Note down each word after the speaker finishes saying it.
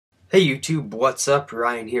Hey YouTube, what's up?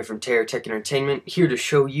 Ryan here from Terror Tech Entertainment, here to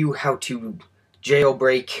show you how to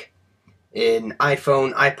jailbreak an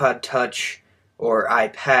iPhone, iPod Touch, or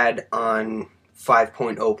iPad on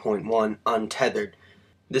 5.0.1 Untethered.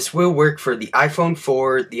 This will work for the iPhone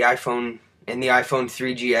 4, the iPhone, and the iPhone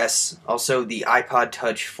 3GS, also the iPod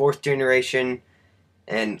Touch 4th generation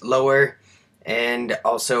and lower, and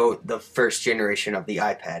also the 1st generation of the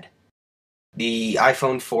iPad. The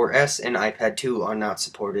iPhone 4S and iPad 2 are not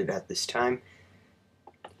supported at this time.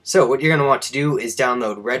 So what you're going to want to do is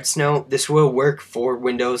download Red Snow. This will work for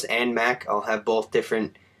Windows and Mac. I'll have both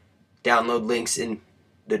different download links in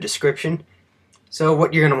the description. So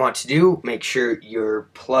what you're going to want to do, make sure you're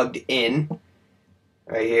plugged in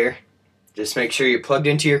right here. Just make sure you're plugged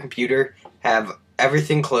into your computer, have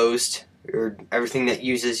everything closed, or everything that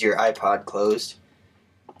uses your iPod closed,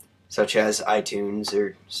 such as iTunes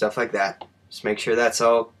or stuff like that. Just make sure that's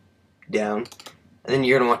all down. And then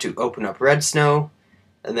you're going to want to open up Red Snow.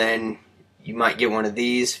 And then you might get one of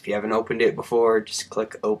these. If you haven't opened it before, just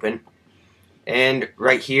click open. And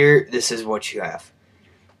right here, this is what you have.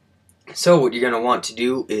 So what you're going to want to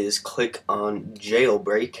do is click on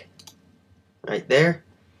Jailbreak right there.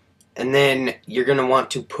 And then you're going to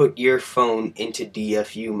want to put your phone into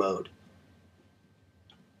DFU mode.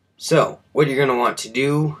 So what you're going to want to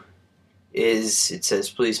do is, it says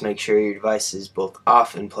please make sure your device is both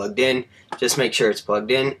off and plugged in. Just make sure it's plugged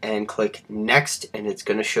in and click next, and it's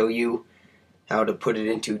going to show you how to put it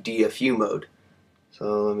into DFU mode.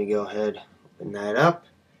 So let me go ahead, open that up,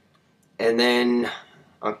 and then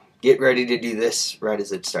I'll get ready to do this right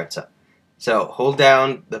as it starts up. So hold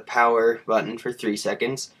down the power button for 3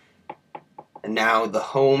 seconds, and now the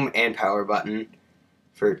home and power button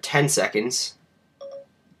for 10 seconds.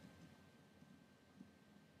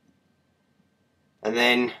 And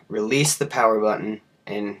then release the power button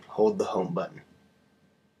and hold the home button.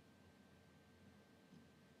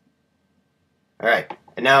 Alright,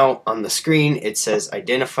 and now on the screen it says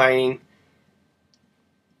identifying,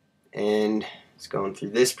 and it's going through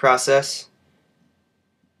this process.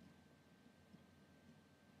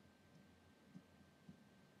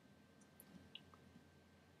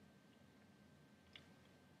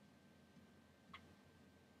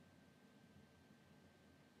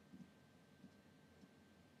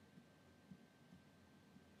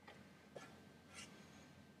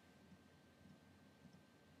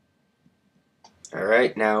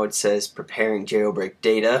 Alright, now it says preparing jailbreak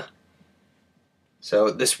data.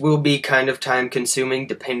 So this will be kind of time consuming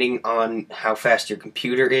depending on how fast your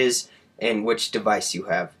computer is and which device you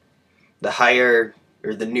have. The higher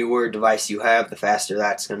or the newer device you have, the faster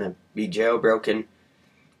that's going to be jailbroken,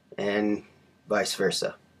 and vice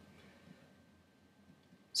versa.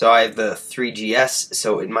 So I have the 3GS,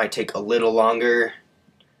 so it might take a little longer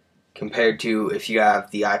compared to if you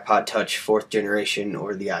have the iPod Touch 4th generation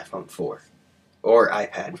or the iPhone 4. Or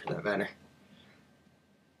iPad for that matter.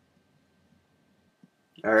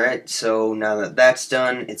 Alright, so now that that's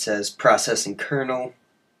done, it says processing kernel,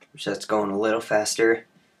 which that's going a little faster.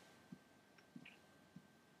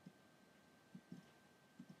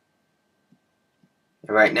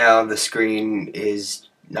 And right now the screen is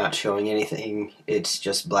not showing anything, it's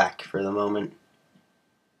just black for the moment.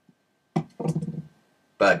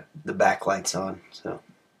 But the backlight's on, so.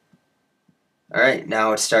 Alright,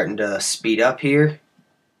 now it's starting to speed up here.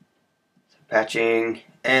 So patching,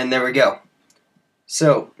 and there we go.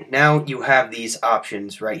 So now you have these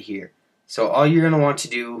options right here. So all you're going to want to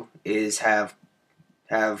do is have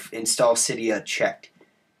install Cydia checked.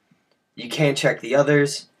 You can check the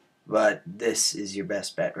others, but this is your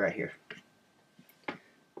best bet right here.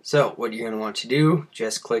 So what you're going to want to do,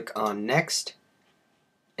 just click on next,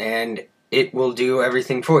 and it will do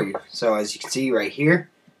everything for you. So as you can see right here,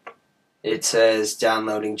 it says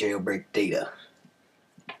downloading jailbreak data.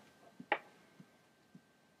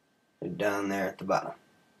 Down there at the bottom.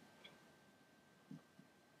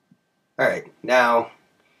 Alright, now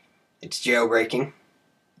it's jailbreaking.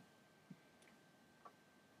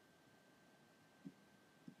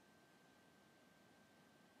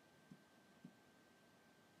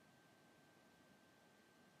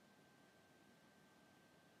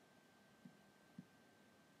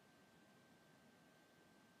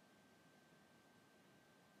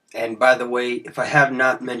 And by the way, if I have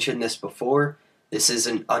not mentioned this before, this is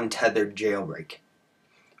an untethered jailbreak.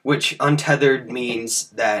 Which untethered means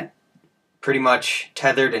that pretty much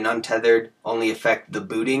tethered and untethered only affect the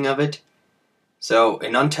booting of it. So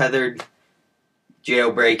an untethered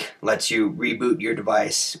jailbreak lets you reboot your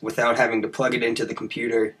device without having to plug it into the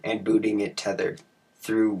computer and booting it tethered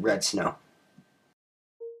through Red Snow.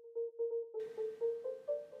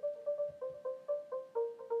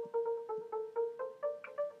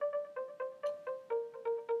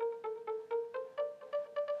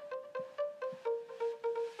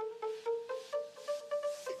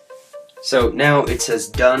 So now it says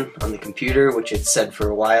done on the computer, which it said for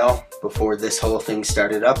a while before this whole thing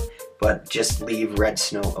started up, but just leave Red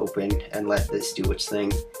Snow open and let this do its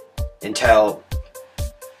thing until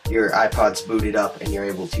your iPod's booted up and you're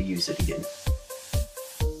able to use it again.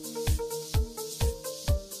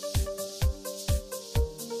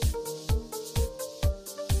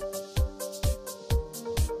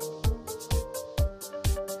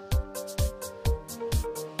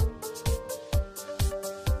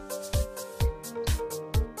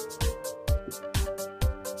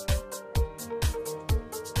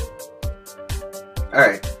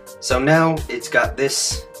 Alright, so now it's got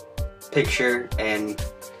this picture and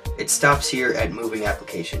it stops here at moving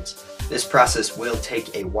applications. This process will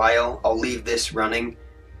take a while. I'll leave this running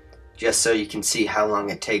just so you can see how long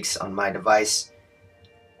it takes on my device.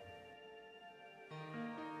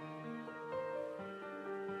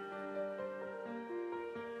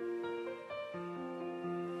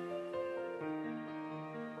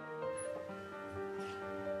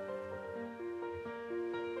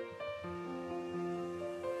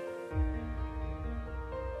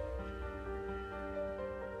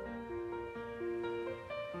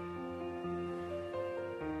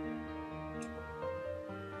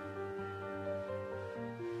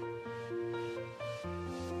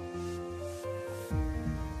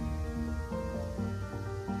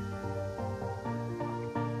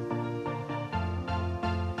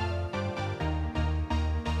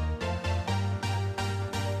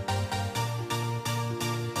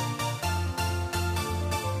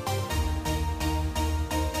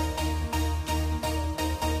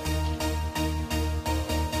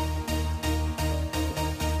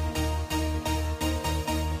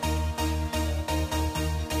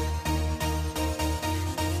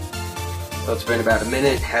 So it's been about a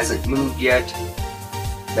minute, hasn't moved yet.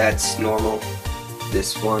 That's normal.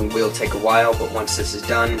 This one will take a while, but once this is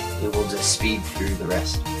done, it will just speed through the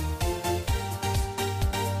rest.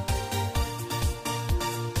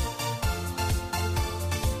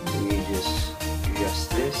 Let me just adjust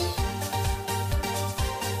this.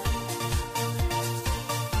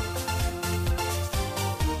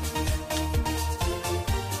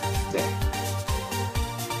 There.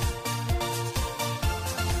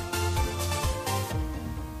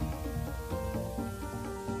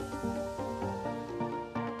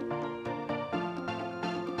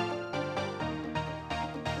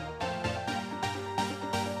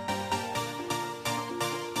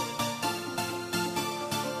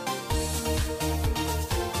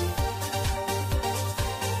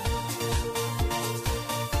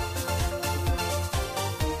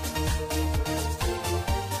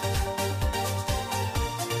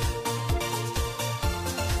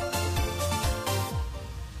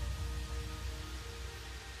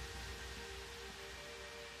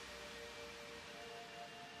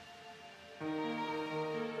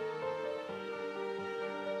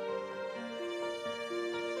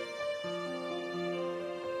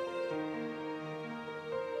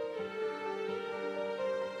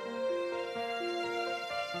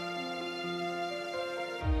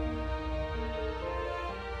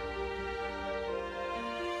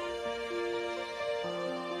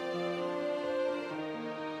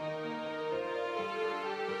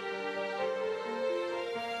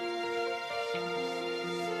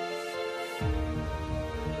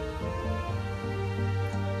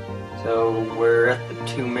 So we're at the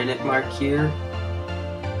 2-minute mark here.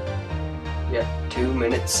 Yeah, 2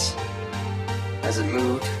 minutes. Hasn't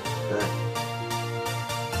moved.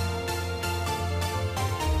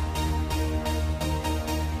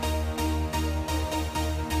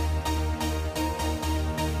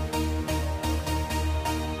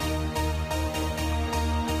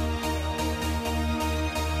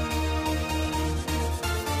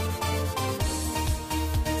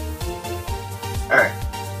 Alright.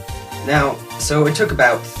 Now, so it took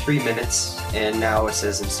about 3 minutes, and now it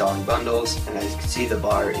says installing bundles, and as you can see, the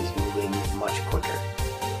bar is moving much quicker.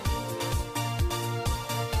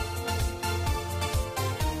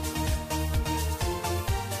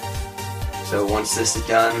 So once this is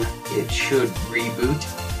done, it should reboot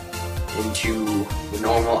into the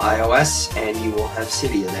normal iOS, and you will have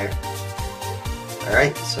Cydia there.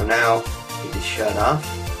 Alright, so now it is shut off.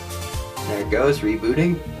 There it goes,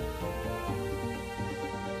 rebooting.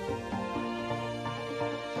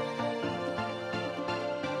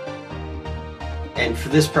 And for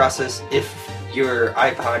this process, if your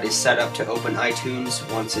iPod is set up to open iTunes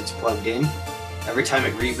once it's plugged in, every time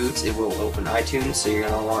it reboots, it will open iTunes, so you're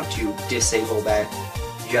going to want to disable that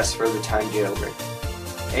just for the time jailbreak.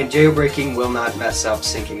 And jailbreaking will not mess up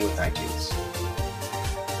syncing with iTunes.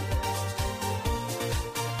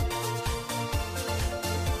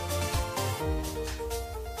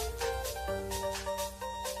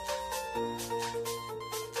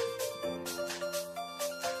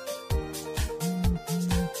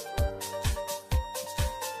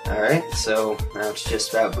 Alright, so now it's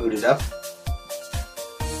just about booted up.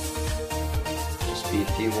 Just be a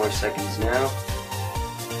few more seconds now.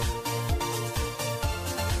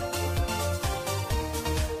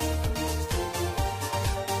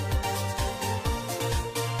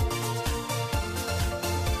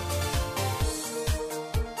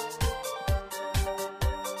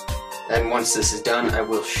 And once this is done, I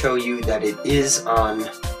will show you that it is on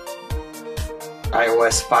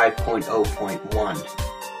iOS 5.0.1,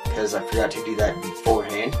 because I forgot to do that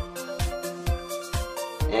beforehand.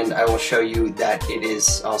 And I will show you that it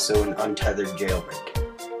is also an untethered jailbreak.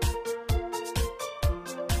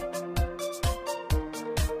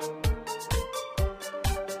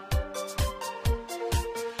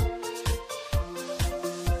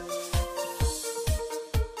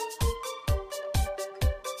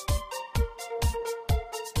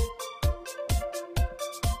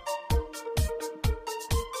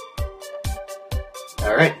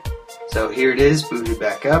 Alright, so here it is, booted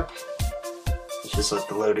back up. Let's just let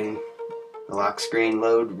the lock screen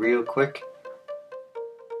load real quick.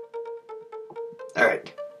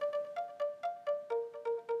 Alright.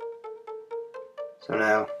 So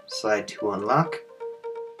now slide to unlock.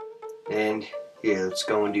 And here, let's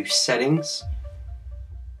go and do settings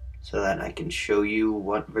so that I can show you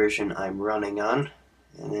what version I'm running on.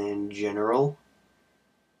 And then general.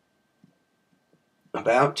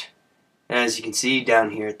 About. As you can see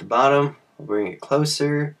down here at the bottom, I'll bring it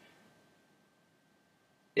closer.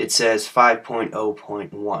 It says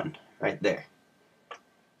 5.0.1 right there.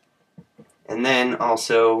 And then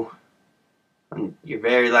also on your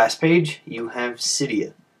very last page, you have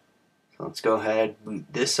Cydia. So let's go ahead and boot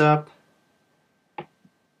this up.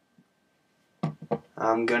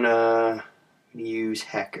 I'm gonna use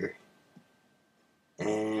Hacker.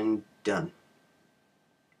 And done.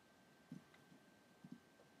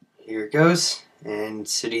 Here it goes, and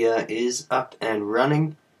Cydia is up and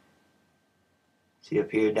running. See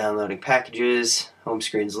up here, downloading packages, home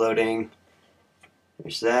screen's loading.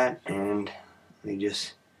 There's that, and let me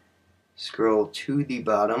just scroll to the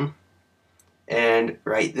bottom. And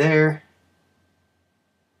right there,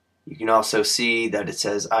 you can also see that it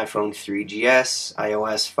says iPhone 3GS,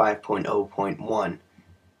 iOS 5.0.1.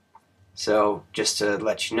 So just to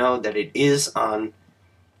let you know that it is on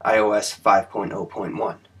iOS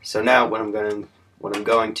 5.0.1. So now what I'm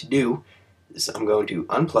going to do is I'm going to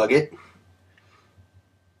unplug it,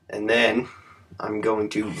 and then I'm going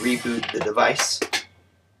to reboot the device,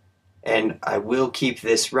 and I will keep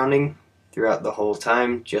this running throughout the whole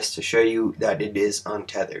time just to show you that it is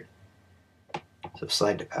untethered. So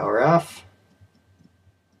slide to power off.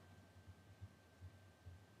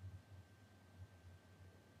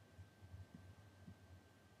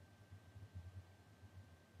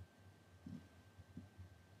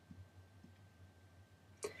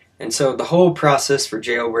 And so the whole process for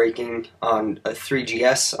jailbreaking on a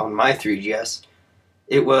 3GS, on my 3GS,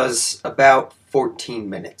 it was about 14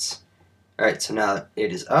 minutes. Alright, so now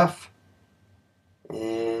it is off.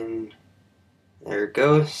 And there it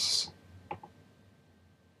goes.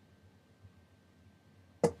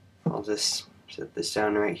 I'll just set this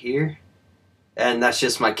down right here. And that's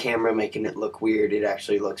just my camera making it look weird. It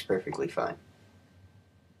actually looks perfectly fine,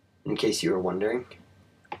 in case you were wondering.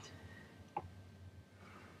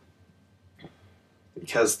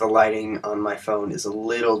 Because the lighting on my phone is a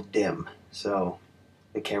little dim, so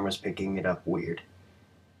the camera's picking it up weird.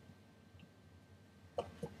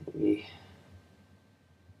 Maybe.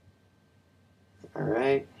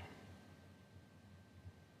 Alright.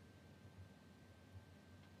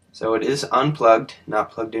 So it is unplugged, not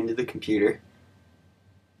plugged into the computer.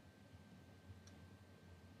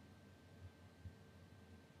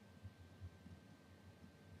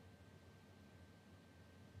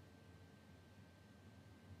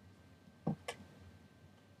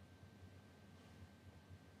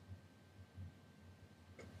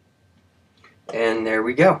 And there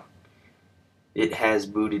we go. It has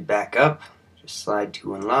booted back up. Just slide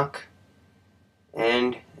to unlock.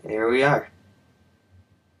 And there we are.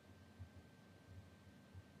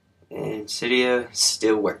 And Cydia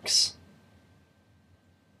still works.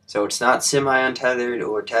 So it's not semi-untethered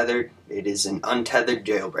or tethered. It is an untethered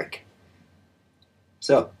jailbreak.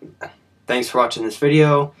 So, thanks for watching this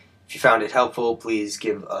video. If you found it helpful, please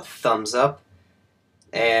give a thumbs up.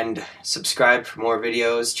 And subscribe for more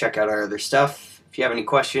videos. Check out our other stuff. If you have any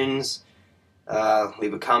questions,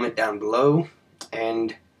 leave a comment down below.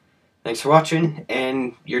 And thanks for watching.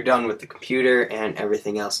 And you're done with the computer and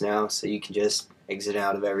everything else now, so you can just exit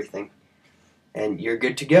out of everything. And you're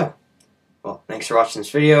good to go. Well, thanks for watching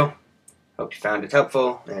this video. Hope you found it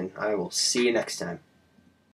helpful, and I will see you next time.